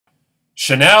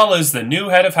Chanel is the new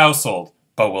head of household,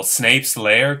 but will Snape's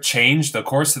lair change the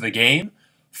course of the game?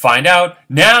 Find out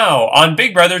now on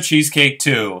Big Brother Cheesecake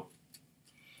 2.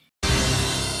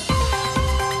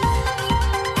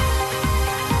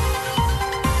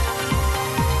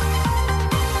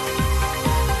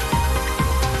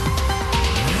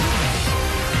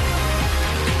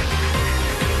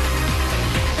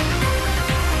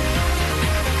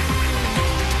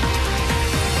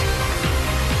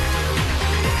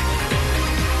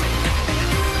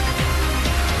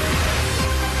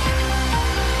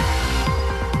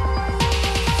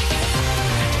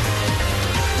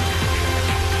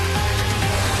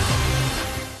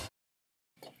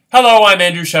 Hello, I'm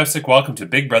Andrew Shevsik. Welcome to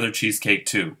Big Brother Cheesecake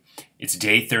 2. It's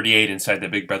day 38 inside the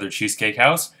Big Brother Cheesecake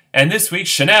house, and this week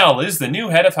Chanel is the new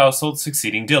head of household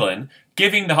succeeding Dylan,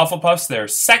 giving the Hufflepuffs their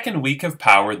second week of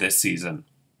power this season.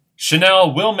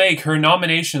 Chanel will make her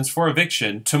nominations for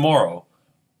eviction tomorrow.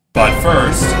 But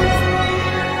first,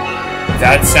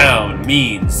 that sound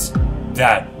means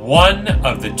that one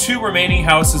of the two remaining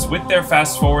houses with their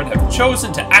fast forward have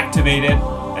chosen to activate it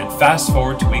and fast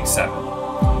forward to week 7.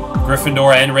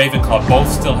 Gryffindor and Ravenclaw both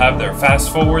still have their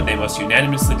fast forward. They must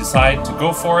unanimously decide to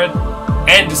go for it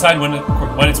and decide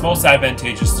when it's most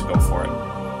advantageous to go for it.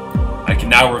 I can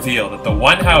now reveal that the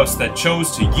one house that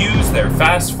chose to use their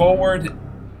fast forward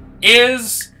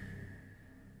is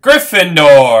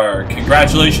Gryffindor.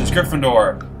 Congratulations,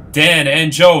 Gryffindor. Dan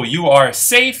and Joe, you are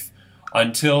safe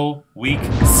until week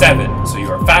 7. So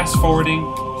you are fast forwarding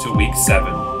to week 7.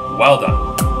 Well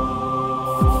done.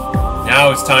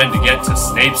 Now it's time to get to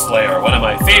Snape's Lair, one of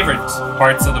my favorite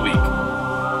parts of the week.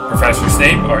 Professor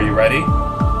Snape, are you ready?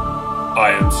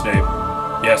 I am Snape.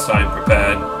 Yes, I am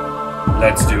prepared.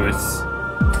 Let's do it.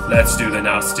 Let's do the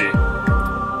nasty.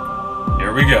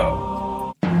 Here we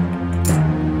go.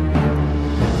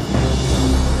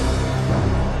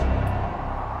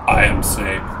 I am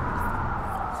Snape.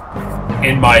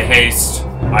 In my haste,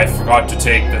 I forgot to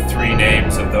take the 3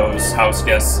 names of those house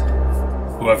guests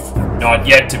who have not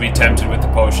yet to be tempted with the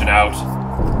potion out.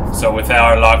 So with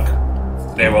our luck,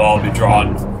 they will all be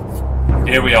drawn.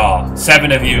 Here we are.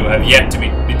 7 of you have yet to be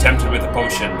tempted with the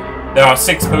potion. There are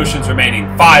 6 potions remaining.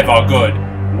 5 are good.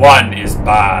 1 is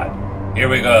bad. Here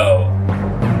we go.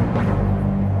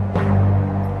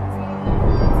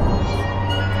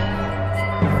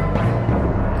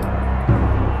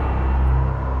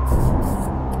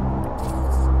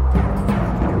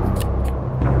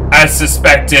 As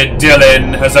suspected,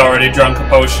 Dylan has already drunk a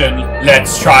potion.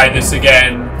 Let's try this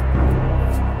again.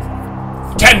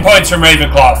 10 points from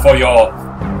Ravenclaw for your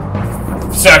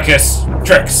circus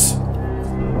tricks.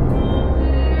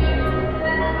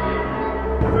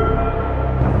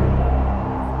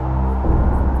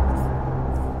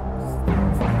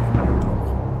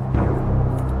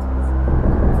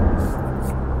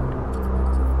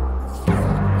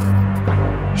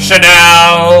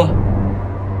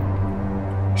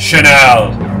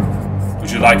 Chanel,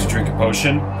 would you like to drink a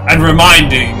potion? And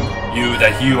reminding you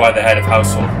that you are the head of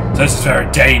household. So this is very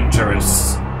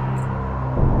dangerous.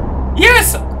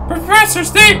 Yes, Professor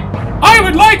Snape, I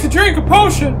would like to drink a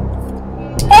potion.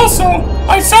 Also,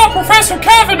 I saw Professor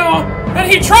Kavanaugh, and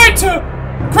he tried to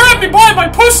grab me by my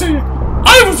pussy.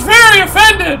 I was very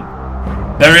offended.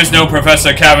 There is no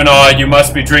Professor Kavanaugh, and you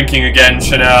must be drinking again,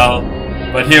 Chanel.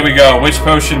 But here we go. Which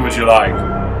potion would you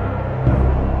like?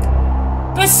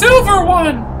 The silver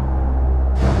one!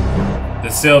 The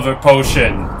silver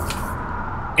potion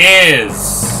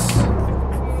is...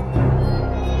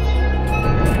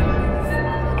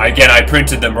 Again, I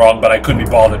printed them wrong, but I couldn't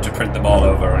be bothered to print them all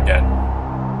over again.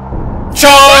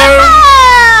 Charm!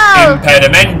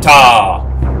 Impedimenta!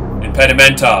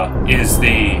 Impedimenta is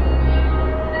the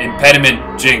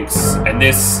impediment jinx, and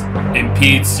this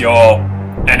impedes your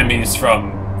enemies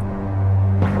from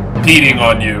impeding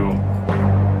on you.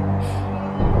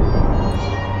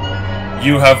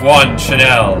 You have won,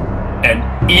 Chanel, an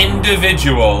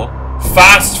individual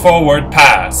fast-forward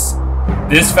pass.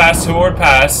 This fast-forward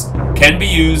pass can be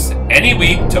used any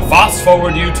week to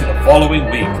fast-forward you to the following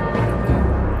week.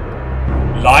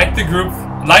 Like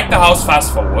the house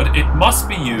fast-forward, it must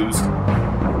be used.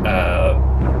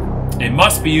 It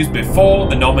must be used before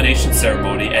the nomination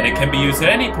ceremony, and it can be used at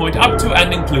any point up to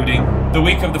and including the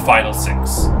week of the final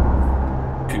 6.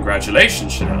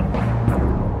 Congratulations, Chanel.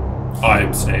 I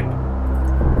am Snape.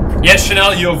 Yes,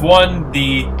 Chanel, you have won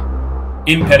the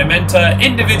Impedimenta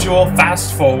individual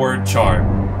fast forward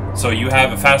charm. So you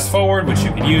have a fast forward which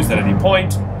you can use at any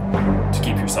point to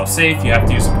keep yourself safe. You have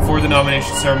to use it before the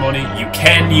nomination ceremony. You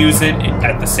can use it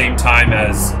at the same time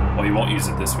as, well, you won't use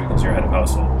it this week as your head of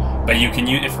household. But you can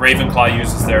use, if Ravenclaw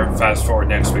uses their fast forward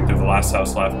next week, they're the last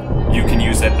house left, you can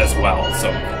use it as well. So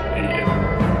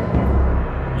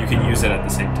you can use it at the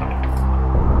same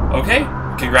time. Okay,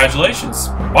 congratulations.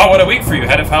 Wow, what a week for you.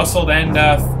 Head of household and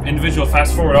individual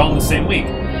fast forward all in the same week.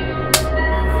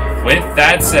 With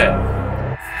that said,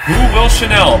 who will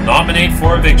Chanel nominate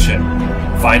for eviction?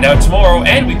 Find out tomorrow,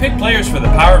 and we pick players for the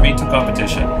Power Veto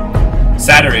competition.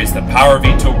 Saturday is the Power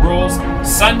Veto rules,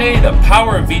 Sunday the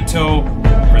Power Veto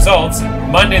results,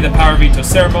 Monday the Power Veto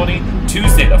ceremony,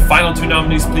 Tuesday the final 2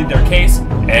 nominees plead their case,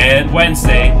 and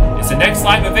Wednesday is the next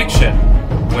live eviction,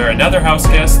 where another house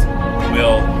guest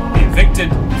will be evicted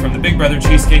from the Big Brother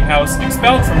Cheesecake House,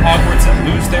 expelled from Hogwarts,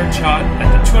 and lose their shot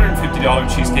at the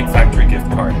 $250 Cheesecake Factory gift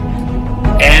card.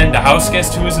 And the house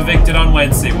guest who is evicted on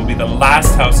Wednesday will be the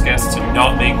last house guest to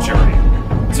not make jury.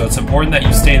 So it's important that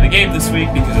you stay in the game this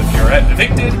week, because if you're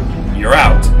evicted, you're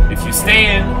out. If you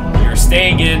stay in, you're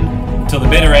staying in till the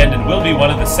bitter end, and will be one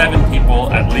of the 7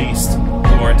 people, at least,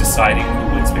 who are deciding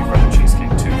who wins Big Brother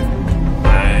Cheesecake 2.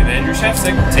 I'm Andrew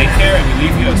Shefsick. Take care, and we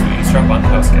leave you as we eavesdrop on the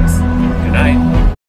house guests. Good night.